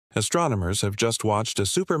Astronomers have just watched a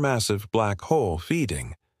supermassive black hole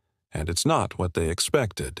feeding, and it's not what they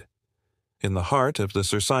expected. In the heart of the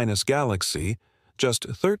Circinus galaxy, just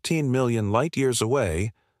 13 million light-years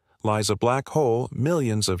away, lies a black hole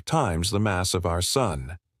millions of times the mass of our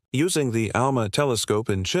Sun. Using the ALMA telescope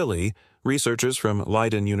in Chile, researchers from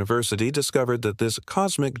Leiden University discovered that this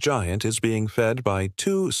cosmic giant is being fed by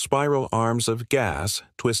two spiral arms of gas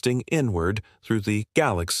twisting inward through the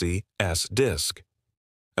galaxy's disk.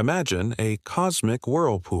 Imagine a cosmic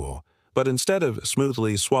whirlpool, but instead of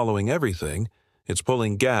smoothly swallowing everything, it's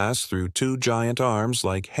pulling gas through two giant arms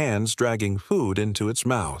like hands dragging food into its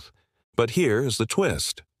mouth. But here is the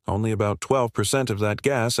twist. Only about 12% of that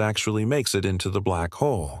gas actually makes it into the black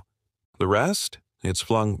hole. The rest? It's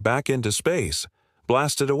flung back into space,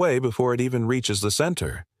 blasted away before it even reaches the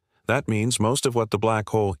center. That means most of what the black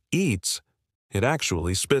hole eats, it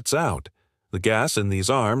actually spits out. The gas in these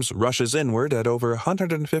arms rushes inward at over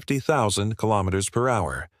 150,000 kilometers per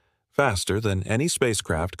hour, faster than any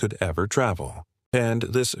spacecraft could ever travel. And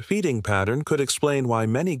this feeding pattern could explain why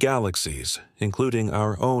many galaxies, including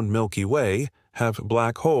our own Milky Way, have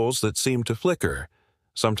black holes that seem to flicker,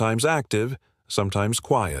 sometimes active, sometimes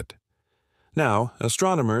quiet. Now,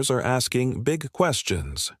 astronomers are asking big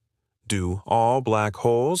questions. Do all black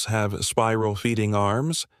holes have spiral feeding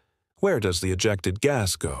arms? Where does the ejected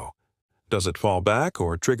gas go? Does it fall back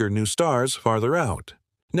or trigger new stars farther out?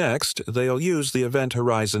 Next, they'll use the Event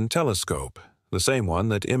Horizon Telescope, the same one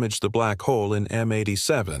that imaged the black hole in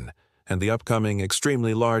M87, and the upcoming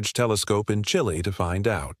extremely large telescope in Chile to find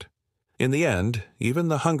out. In the end, even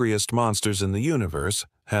the hungriest monsters in the universe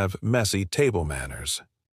have messy table manners.